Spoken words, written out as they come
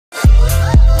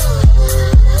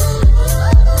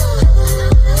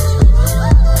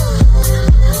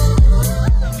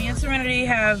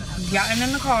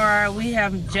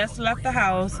have just left the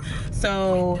house,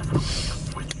 so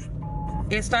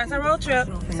it starts a road trip.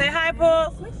 Say hi,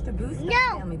 Paul.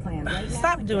 No.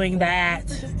 Stop doing that.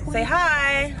 Say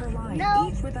hi.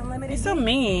 No. You're so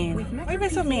mean. Why you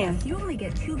being so mean?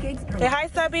 Say hi,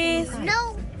 Stubbies.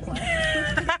 No.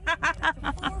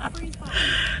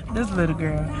 This little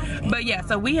girl. But yeah,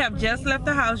 so we have just left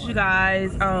the house, you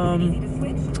guys.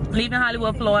 Leaving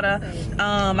Hollywood, Florida.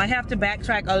 I have to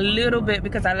backtrack a little bit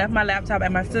because I left my laptop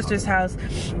at my sister's house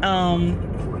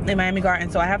in Miami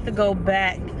Gardens. So I have to go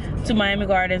back to Miami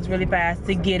Gardens really fast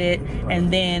to get it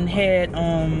and then head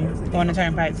on the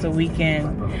turnpike so we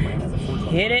can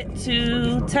hit it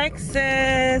to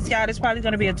Texas. Y'all, this is probably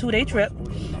gonna be a 2-day trip.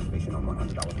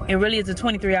 It really is a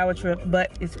 23-hour trip,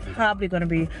 but it's probably gonna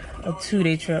be a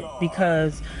 2-day trip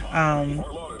because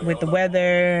with the weather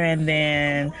and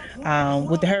then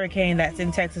with the hurricane that's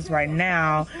in Texas right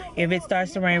now, if it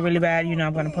starts to rain really bad, you know,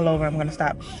 I'm gonna pull over, I'm gonna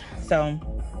stop. So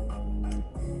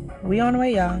we on the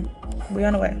way, y'all. We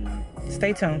on the way.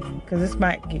 Stay tuned, because this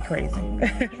might get crazy.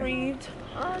 Retrieved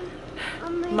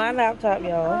my laptop,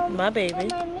 y'all, my baby,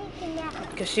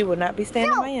 because she will not be staying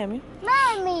in Miami.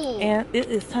 Mommy. And it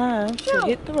is time to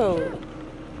hit the road.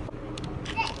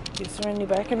 Get Serenity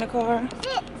back in the car,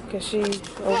 because she's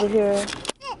over here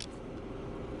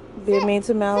being mean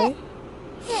to Mally.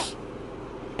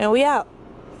 And we out.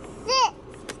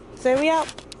 Say we out.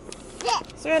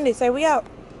 Serenity, say we out.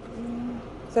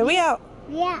 Say we out.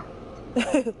 Yeah.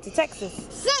 To Texas.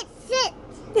 Sit.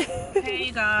 Hey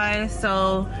you guys,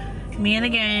 so me and the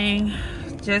gang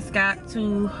just got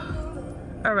to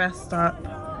a rest stop.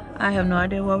 I have no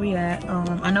idea where we at.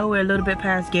 I know we're a little bit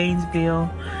past Gainesville,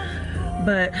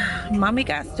 but mommy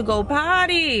got to go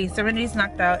potty. Serenity's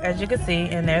knocked out, as you can see,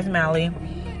 and there's Mally.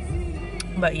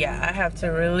 But yeah, I have to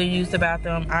really use the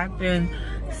bathroom. I've been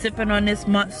sipping on this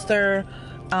Monster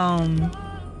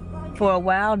for a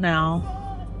while now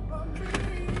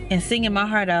and singing my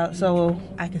heart out so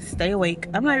I can stay awake.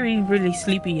 I'm not really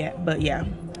sleepy yet, but yeah.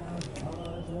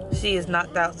 She is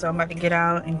knocked out, so I'm about to get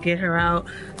out and get her out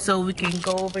so we can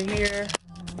go over here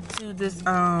to this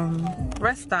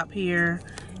rest stop here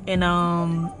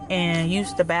and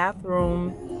use the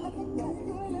bathroom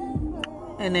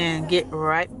and then get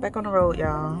right back on the road,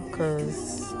 y'all,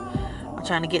 because I'm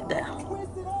trying to get there.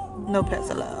 No pets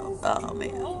allowed. Oh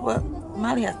man. Well,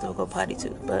 Molly has to go potty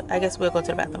too, but I guess we'll go to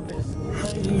the bathroom first.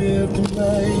 I lift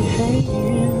my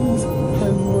hands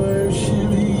and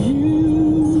worship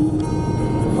you.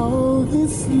 All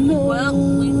this love. Well,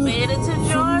 we made it to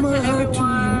Georgia,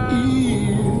 everyone.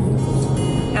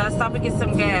 Gotta stop and get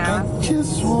some gas. I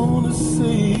just wanna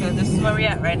say, so this is where we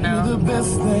at right now. the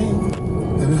best thing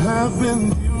that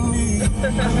happened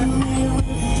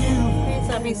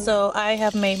to me. So I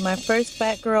have made my first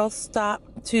fat girl stop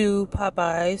to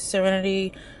Popeyes.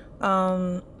 Serenity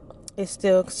is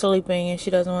still sleeping and she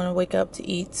doesn't want to wake up to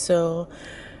eat, so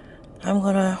I'm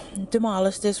gonna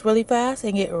demolish this really fast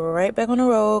and get right back on the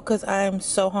road because I'm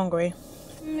so hungry.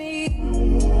 Who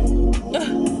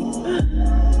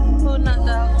knocked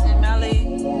out and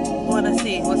Mally wanna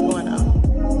see what's going on.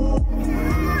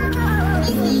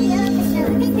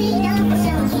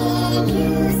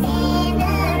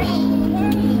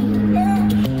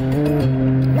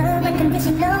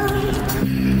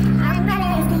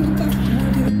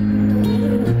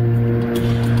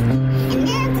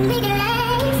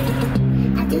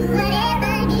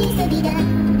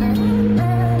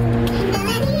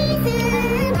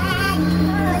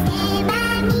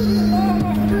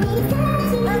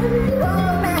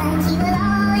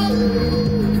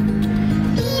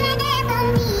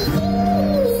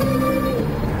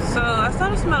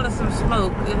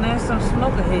 Smoke, and there's some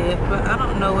smoke ahead, but I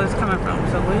don't know where it's coming from,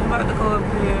 so we're about to go up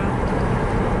here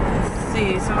and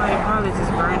see. Somebody probably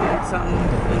just burning something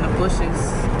in the bushes,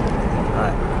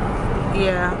 but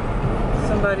yeah,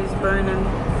 somebody's burning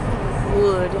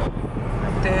wood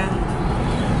right there.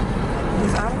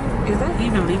 Is that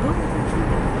even legal?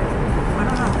 I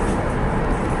don't know,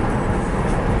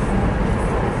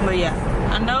 but yeah,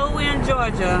 I know we're in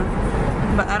Georgia,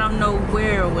 but I don't know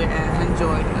where we're at in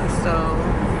Georgia, so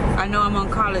I know I'm on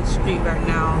College Street right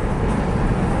now,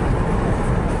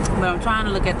 but I'm trying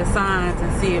to look at the signs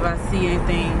and see if I see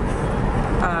anything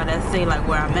that say like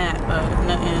where I'm at, but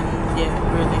nothing yet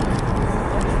really.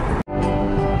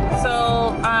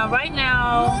 So right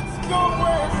now,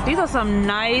 these are some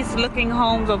nice looking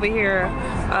homes over here.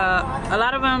 A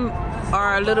lot of them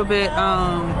are a little bit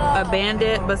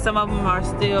abandoned, but some of them are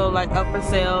still like up for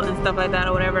sale and stuff like that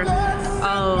or whatever.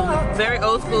 Very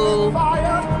old school,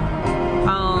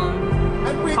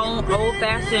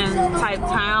 old-fashioned type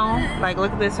town. Like,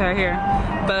 look at this right here.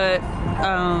 But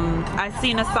I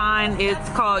seen a sign. It's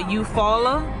called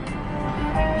Eufaula.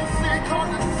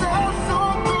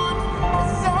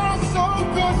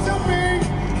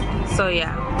 So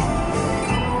yeah.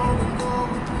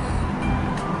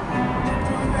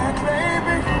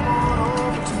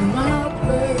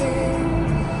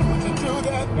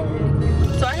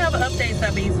 So I have an update,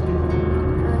 subbies.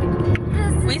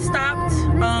 We stopped,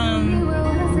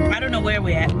 I don't know where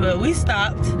we're at, but we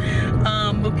stopped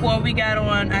before we got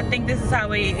on, I think this is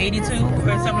Highway 82 or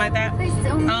something like that.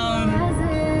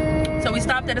 So we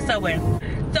stopped at a Subway.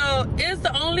 So it's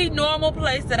the only normal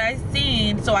place that I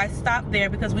seen, so I stopped there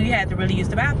because we had to really use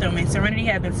the bathroom, and Serenity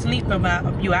had been asleep for about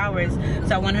a few hours,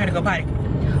 so I wanted her to go potty.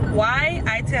 Why?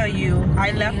 I tell you,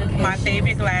 I left my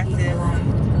favorite glasses,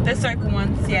 the circle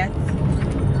ones, yes,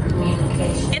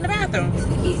 in the bathroom.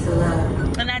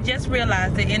 And I just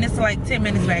realized it, and it's like 10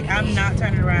 minutes back. I'm not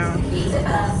turning around.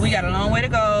 We got a long way to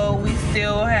go. We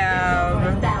still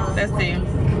have, let's see,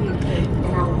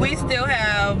 we still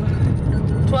have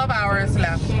 12 hours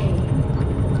left.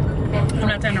 I'm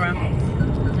not turning around.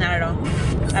 Not at all.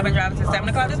 I've been driving since 7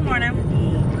 o'clock this morning.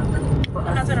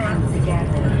 I'm not turning around.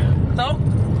 So,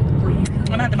 I'm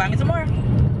gonna have to buy me some more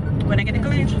when I get to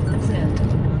Killeen.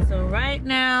 So right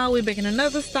now, we're making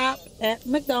another stop at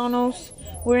McDonald's.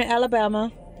 We're in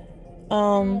Alabama.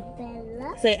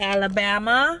 Say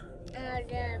Alabama.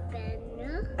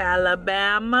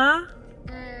 Alabama.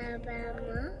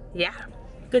 Yeah,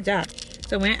 good job.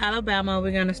 So we're in Alabama.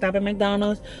 We're gonna stop at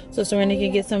McDonald's so Serenity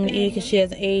can get something to eat because she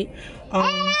hasn't ate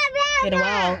in a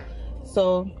while.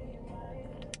 So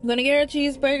I'm gonna get her a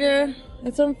cheeseburger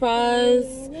and some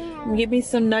fries. And get me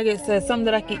some nuggets, something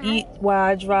that I can eat while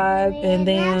I drive, and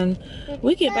then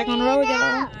we get back on the road,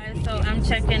 y'all. So I'm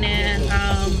checking in.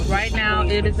 Right now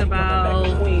it is about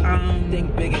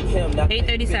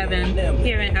 8:37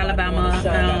 here in Alabama.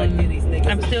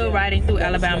 I'm still riding through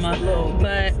Alabama,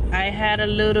 but I had a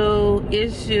little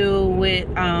issue with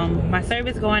my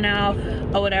service going out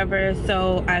or whatever,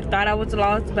 so I thought I was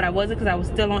lost, but I wasn't, because I was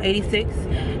still on 86,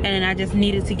 and I just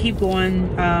needed to keep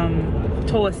going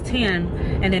towards 10,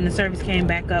 and then the service came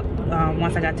back up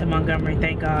once I got to Montgomery,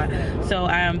 thank God. So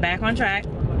I am back on track,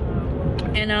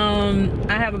 and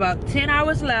I have about 10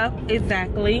 hours left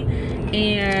exactly,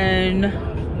 and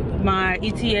my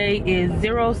ETA is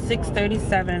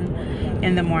 06:37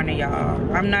 in the morning, y'all.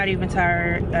 I'm not even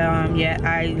tired yet.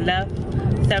 I left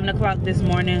 7 o'clock this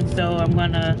morning, so I'm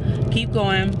gonna keep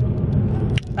going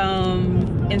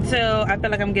until I feel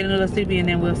like I'm getting a little sleepy, and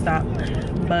then we'll stop.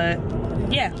 But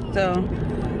yeah, so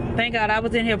thank God. I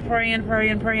was in here praying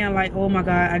like, oh my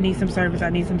God, I need some service, I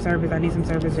need some service, I need some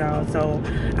service, y'all. So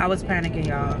I was panicking,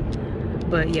 y'all.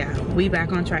 But yeah, we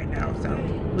back on track now, so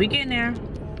we getting there.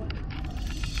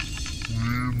 We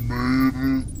made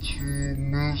it to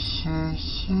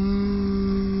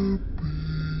Mississippi.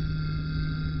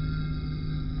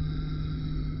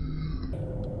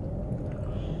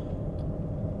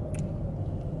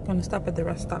 Gonna stop at the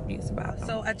rest stop, use the bathroom.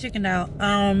 So I chickened out.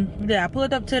 Yeah, I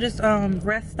pulled up to this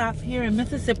rest stop here in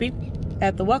Mississippi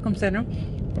at the Welcome Center,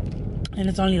 and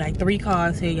it's only like 3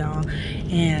 cars here, y'all.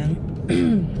 And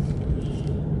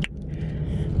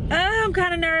I'm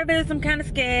kind of nervous. I'm kind of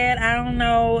scared. I don't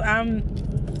know.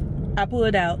 I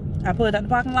pulled out. I pulled out the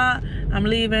parking lot. I'm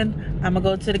leaving. I'm gonna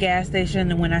go to the gas station,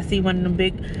 and when I see one of them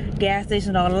big gas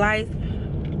stations, all the lights,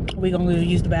 we're gonna go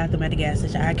use the bathroom at the gas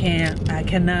station. I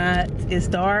cannot. It's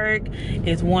dark.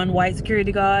 It's one white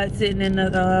security guard sitting in the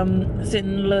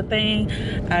little thing.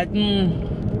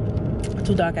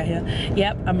 Too dark out here.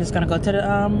 Yep, I'm just gonna go to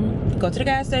the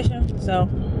gas station. So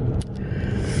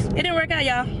it didn't work out,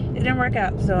 y'all. It didn't work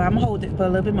out. So I'm gonna hold it for a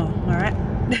little bit more. All right.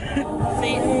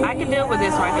 See, I can deal with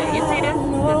this right here. You see this?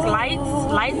 This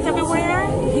lights everywhere.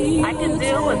 I can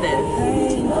deal with this.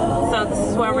 So this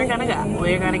is where we're gonna go.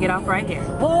 We're gonna get off right here.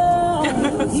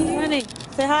 Honey,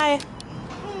 say hi.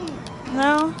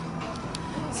 No?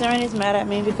 Serenity's mad at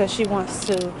me because she wants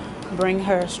to bring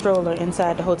her stroller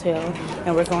inside the hotel,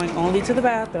 and we're going only to the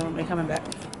bathroom and coming back.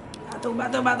 Bathroom.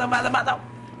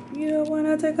 You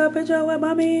wanna take a picture with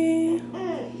mommy?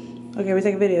 Okay, we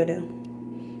take a video then.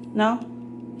 No?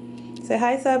 Say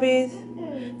hi, subbies.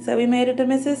 So we made it to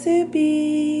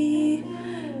Mississippi.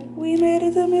 We made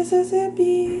it to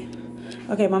Mississippi.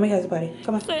 Okay, mommy has a buddy.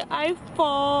 Come on. Say I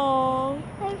fall.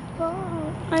 I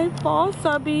fall. I fall,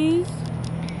 subbies.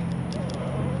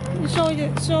 Show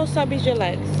subbies your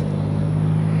legs.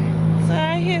 So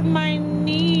I hit my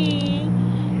knee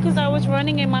because I was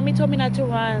running and mommy told me not to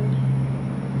run.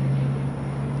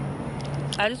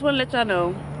 I just want to let y'all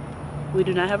know we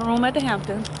do not have a room at the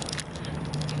Hampton,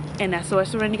 and that's where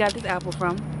Serenity got this apple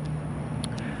from.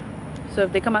 So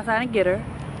if they come outside and get her,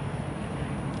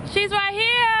 She's right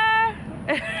here.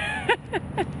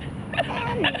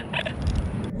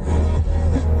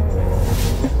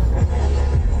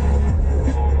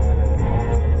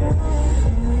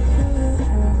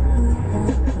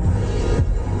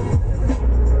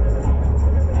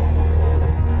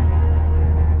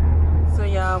 So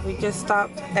y'all, we just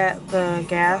stopped at the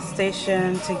gas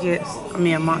station to get a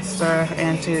Monster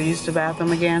and to use the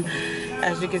bathroom again.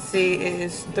 As you can see, it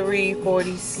is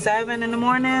 3:47 in the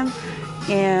morning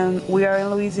and we are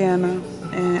in Louisiana,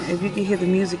 and if you can hear the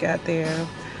music out there,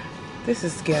 this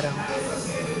is ghetto.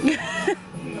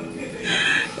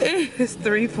 It is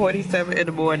 3:47 in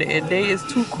the morning and day is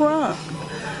too crunk.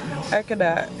 I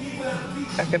cannot.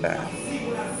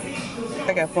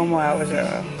 I got 4 more hours,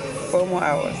 y'all. 4 more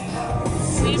hours.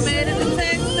 We made it to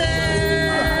Texas.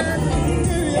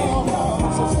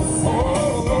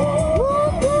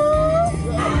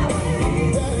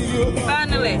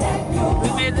 Finally, we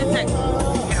made it to Texas.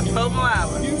 Got 4 more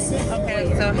hours. Okay,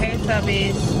 so hey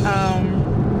subbies,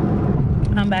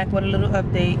 I'm back with a little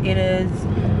update. It is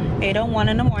 8:01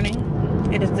 in the morning.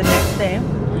 It is the next day,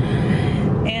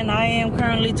 and I am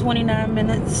currently 29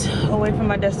 minutes away from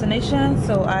my destination.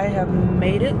 So I have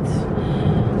made it.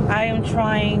 I am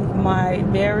trying my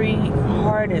very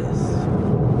hardest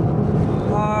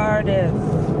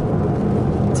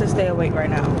to stay awake right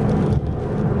now.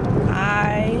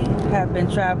 I have been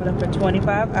traveling for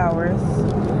 25 hours.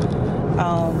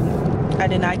 I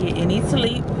did not get any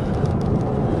sleep.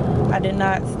 I did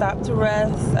not stop to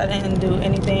rest. I didn't do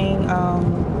anything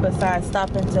besides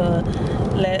stopping to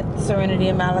let Serenity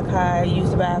and Malachi use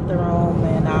the bathroom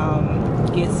and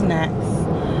get snacks.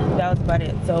 That was about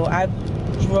it. So I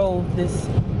drove this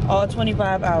all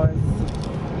 25 hours.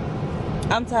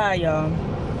 I'm tired, y'all.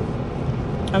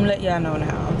 I'm letting y'all know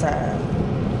now. I'm tired.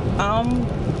 I'm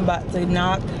about to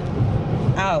knock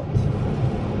out.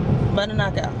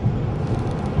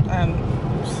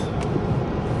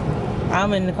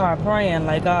 I'm in the car praying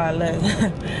like, God,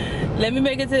 let me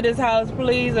make it to this house,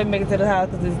 please. Let me make it to the house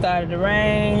because it started to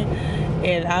rain.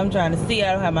 And I'm trying to see.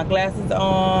 I don't have my glasses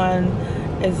on.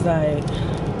 It's like,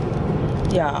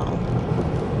 y'all.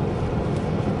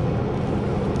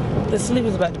 The sleep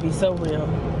is about to be so real.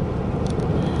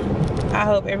 I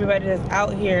hope everybody that's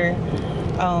out here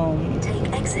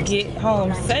get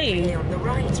home safe,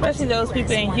 especially those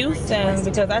people in Houston,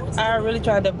 because I really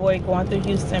tried to avoid going through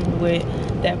Houston with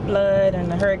that flood and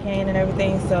the hurricane and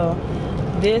everything. So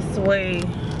this way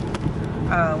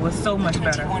was so much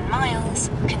better. 21 miles,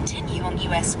 continue on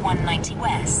US 190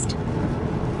 West.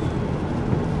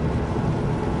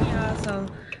 Yeah, so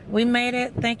we made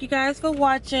it. Thank you guys for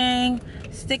watching,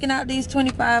 sticking out these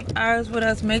 25 hours with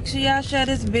us. Make sure y'all share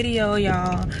this video,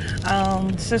 y'all.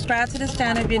 Subscribe to this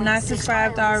channel if you're not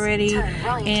subscribed already,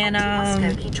 and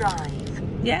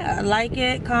yeah, like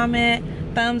it, comment,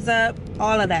 thumbs up,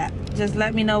 all of that. Just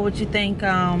let me know what you think,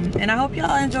 and I hope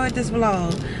y'all enjoyed this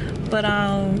vlog. But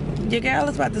your girl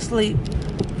is about to sleep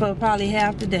for probably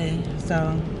half the day,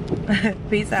 so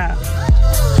peace out.